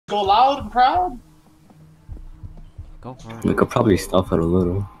go loud and proud? Go for it. We could probably stuff it a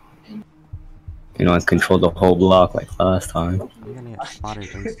little. You know, and control the whole block like last time. I'm gonna get spotted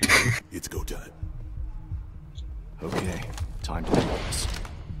instantly. It's go time. Okay, time to do this.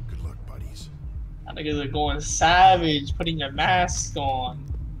 Good luck, buddies. That niggas are going savage, putting your mask on.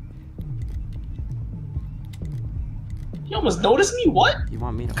 You almost noticed me? What? You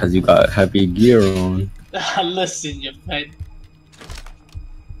want me to? Cause you got heavy gear on. Listen, you pet.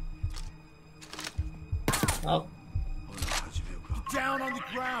 Oh. Down on the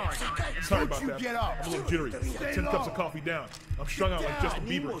ground. Sorry about that. Get up. I'm a little jittery. 10 cups of coffee down. I'm strung out like Justin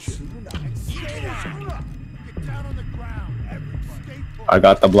Bieber and shit. Get down on the ground. Stay put. I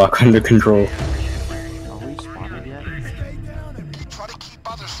got the block under control. Are we spotted yet? Stay down and Try to keep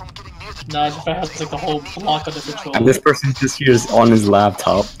others from getting near the Nah, Jafar has like the whole block under control. And this person just here is on his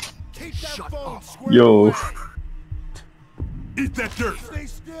laptop. keep that phone square Yo. away. Eat that dirt. Stay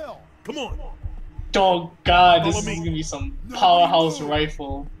still. Come on. Oh god, this Follow is me. gonna be some powerhouse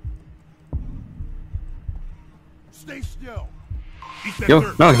rifle. Stay still. Eat that Yo,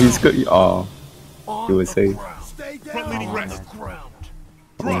 dirt. no, he's good. Oh, On he was the safe. ground. Stay down Front leading on rest. the ground.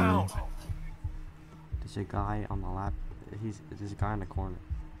 Ground. There's a guy on the lap. There's a guy in the corner.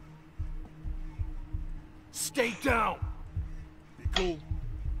 Stay down. Be cool.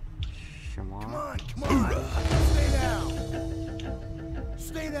 Come Shamar. on, come on. Stay down.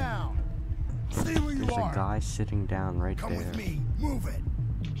 Stay down. Stay where you There's a are. guy sitting down right Come there. with me. Move it.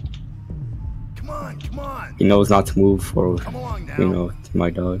 Come on, come on. He knows not to move for, Come along now. you know, my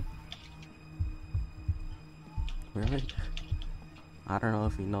dog. Really? I don't know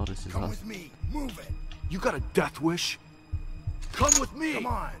if he notices Come us. with me. Move it. You got a death wish? Come with me! Come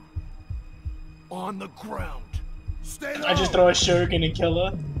on. On the ground. Stay low. I just throw a shuriken and kill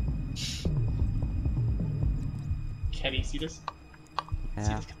her. Can you see this? See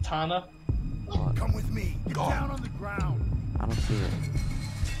Yeah. this katana? What? Come with me. Get down on the ground. I don't see it.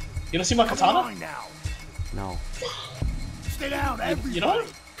 You don't see my Come katana? along now. No. Stay down, everybody. You know?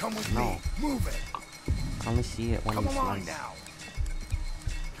 Come with No. me. Move it. I only see it when Come he along slices. now.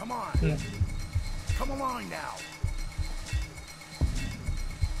 Come on. Hmm. Come along now.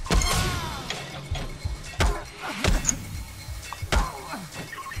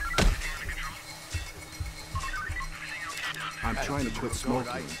 I'm trying to quit smoking,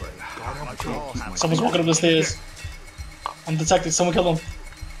 but I can't keep my Someone's walking up the stairs. I'm detected. Someone kill him.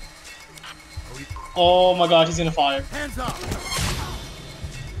 Oh my god, he's in a fire. Hands up.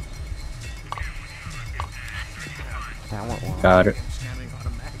 That went well. Got it.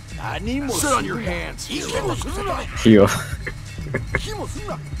 Sit on your hands. Yo.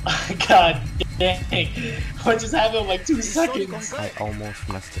 God dang. What just happened in like 2 seconds? I almost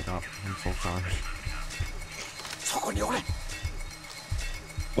messed it up. I'm so sorry.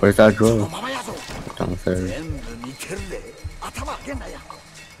 Where's that girl? Downstairs.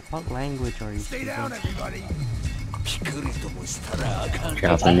 What language are you Stay speaking? down, everybody.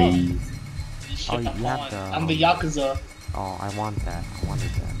 Japanese. Oh, you have the- I'm the Yakuza. Oh, I want that. I wanted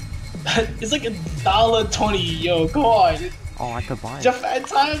that. It's like $1.20, yo, go on. Oh, I could buy it. Jeff,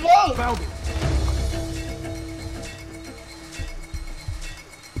 time up! Found it.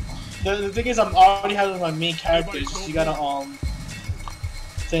 The thing is, I'm already having my main character. It's just you gotta,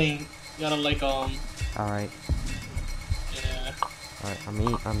 you gotta, like, Alright. yeah. Alright, I'm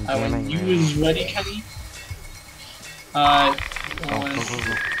When jamming. you right is ready, Kenny. now. Going. Go, go,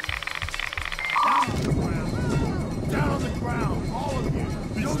 go. Down on the ground. All of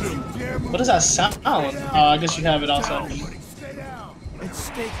you. Don't you dare move. What is that sound? I guess you have it outside. Stay down. And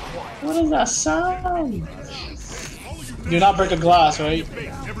stay quiet. What is that sound? Do not break a glass, right?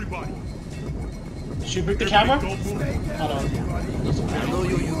 Everybody. Should we break the camera? Don't move. Hold on.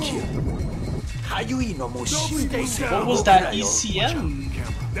 Stay What down. was that ECM?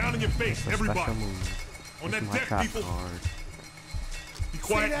 Down in your face, It's a everybody. special move. On It's that my deck, trap people. card. Be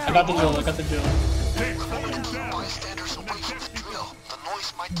quiet. I got the drill, I got the drill. Hey, follow you down. bystanders away from the drill. The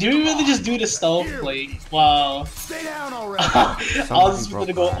noise might Do we really just do the stealth? Like, wow. Stay down already. I was just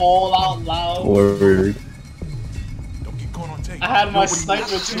gonna go all out loud. Word. Don't get caught on tape. I had my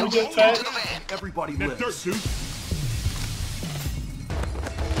sniper too, just fed. Everybody That dirt, lives. dude.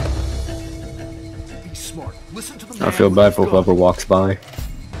 Be smart. Listen to the man I feel with bad the for gun. whoever walks by.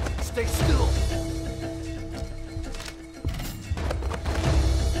 Stay still.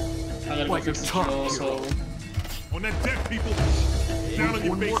 I gotta go Like fix the your drill, tongue, so. On that deck, people. Down on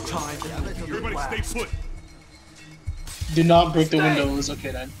your One face. more time. Everybody stay put. Do not break the windows.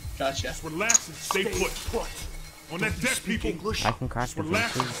 Okay then. Gotcha. Relax and stay put. On that deck, Speak people. English. I can crack the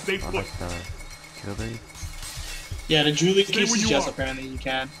Relax and faces. stay Or put. like the jewelry. Yeah, the Julie Stay case where is you just are. apparently you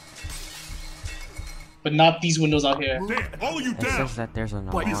can. But not these windows out here. Damn, all of you It down. says that there's an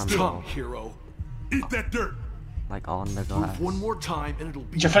Bite his alarm tongue, though, hero. Eat that dirt. like on the glass. Move one more time and it'll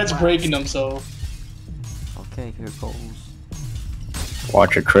be Jafet's your breaking last. them, so. Okay, here goes.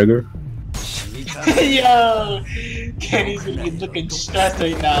 Watch a trigger. Yo! Kenny's looking stressed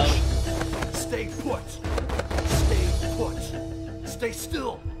right now. Stay put. Stay put. Stay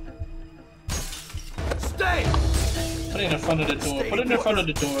still. Stay. Put it in front of the door. Put it in front of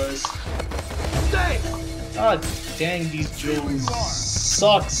the doors. Stay. God dang, these jewels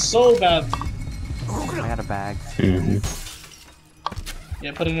suck so bad. I got a bag.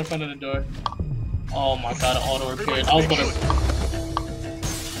 Yeah, put it in front of the door. Oh my god, it auto repaired. I was gonna.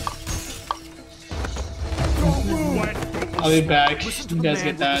 Don't move. I'll be back. Listen to You the guys man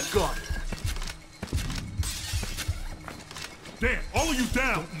get with that. the gun. Damn, all of you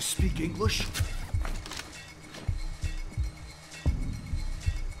down. Don't you speak English?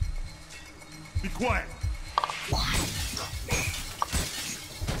 Be quiet.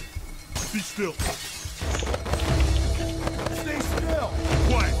 Be still. Stay still.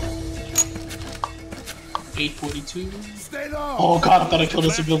 Quiet. 842. Stay low. Oh god, I thought I killed a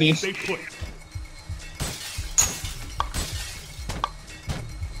Relax, civilian. Stay put.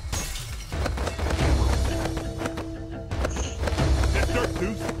 That dirt,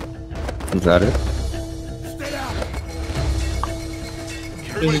 dude. Is that it? Stay down.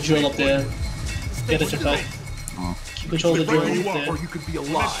 There's a drill up there. Get it, Jafet. Keep control of the drill Where you up are, there. Or you could be On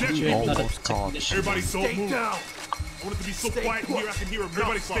that alive. jet, You're not a Almost caught. technician. everybody don't Stay move. down. I want it to be so Stay quiet in put. here I can hear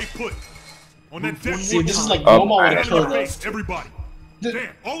everybody stay put. On that Move deck, one See, more this is time. like Oh, normal would have alright. killed everybody, us. everybody. Damn,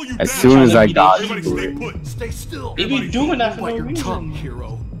 all of you As down. soon as I got Everybody stay you, put. Stay still. They be doing that for Bite no your tongue, reason. hero.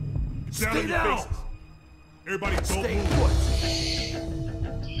 Down Stay on your down. faces. Everybody don't Stay move. put.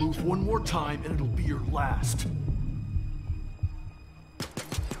 Move one more time and it'll be your last.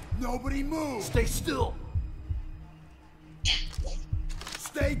 Nobody move. Stay still.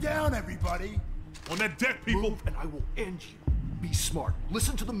 Stay down, everybody. On that deck, people. Move and I will end you. Be smart.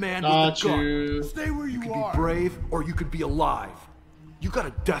 Listen to the man Not with the gun. true. Stay where you, You could are. be brave or you could be alive. You got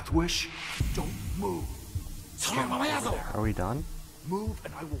a death wish? Don't move. Are we done? Move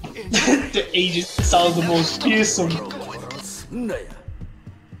and I will end you. The agent sounds the most fearsome. すんなや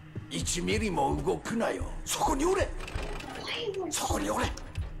1ミリも動くなよそこにおれそこにおれ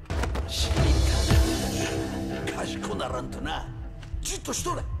死にたな賢ならんとなじっとし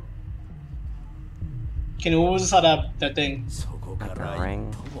とれ Kenny, what was inside that thing? そこか Like ら a 一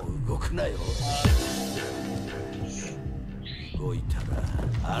ring. 歩も動くなよ動いた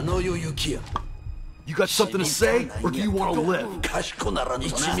らあの世行きや You got something to say or do you want to live? 賢ならんと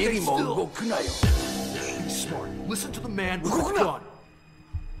な1ミリも動くなよ Be smart. Listen to the man with the gun.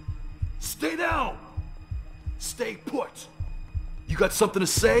 Stay down. Stay put. You got something to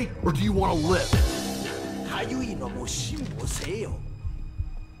say or do you want to live? かゆいのも辛抱せえよ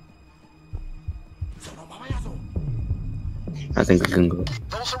そのままやぞ I think I can go.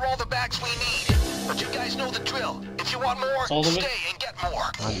 Those are all the bags we need. But you guys know the drill. If you want more, all of it? stay and get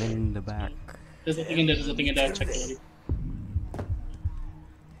more. I'm in the back. There's a thing in there, there's a thing in there. Check it already.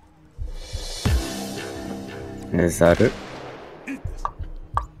 Is that it?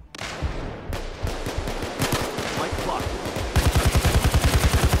 Like clock.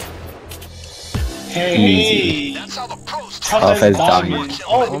 Hey! That's how the pros do Tough Tough as as diamond. diamond.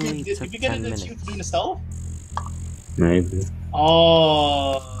 Oh, Only did took we get 10 it minutes. to doing the stealth? Maybe.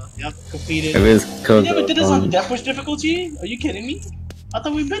 Oh, yep, completed. If it's We because never did this on Death Wish difficulty? Are you kidding me? I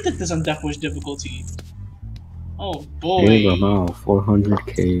thought we did this on Death Wish difficulty. Oh Here we go boy. now,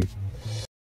 400k.